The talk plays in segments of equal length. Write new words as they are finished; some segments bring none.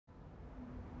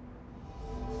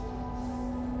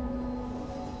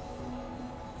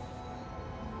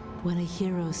When a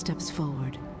hero steps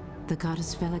forward, the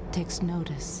goddess Velik takes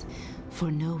notice, for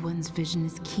no one's vision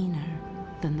is keener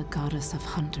than the goddess of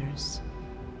hunters.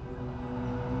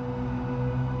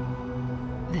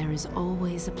 There is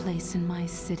always a place in my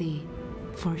city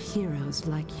for heroes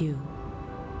like you.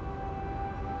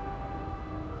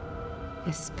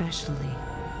 Especially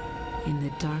in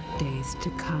the dark days to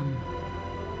come.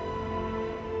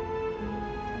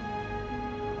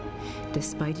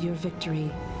 Despite your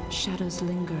victory, shadows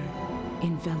linger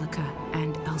in Velika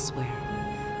and elsewhere.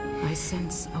 I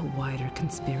sense a wider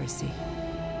conspiracy.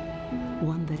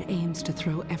 One that aims to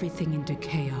throw everything into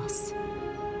chaos.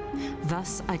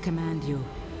 Thus, I command you,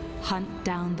 hunt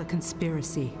down the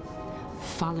conspiracy.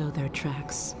 Follow their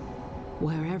tracks,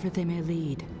 wherever they may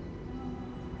lead.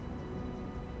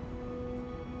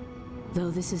 Though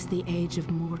this is the age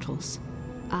of mortals,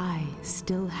 I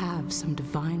still have some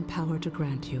divine power to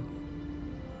grant you.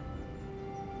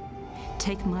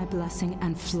 Take my blessing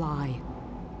and fly.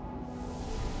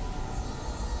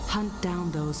 Hunt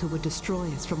down those who would destroy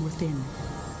us from within.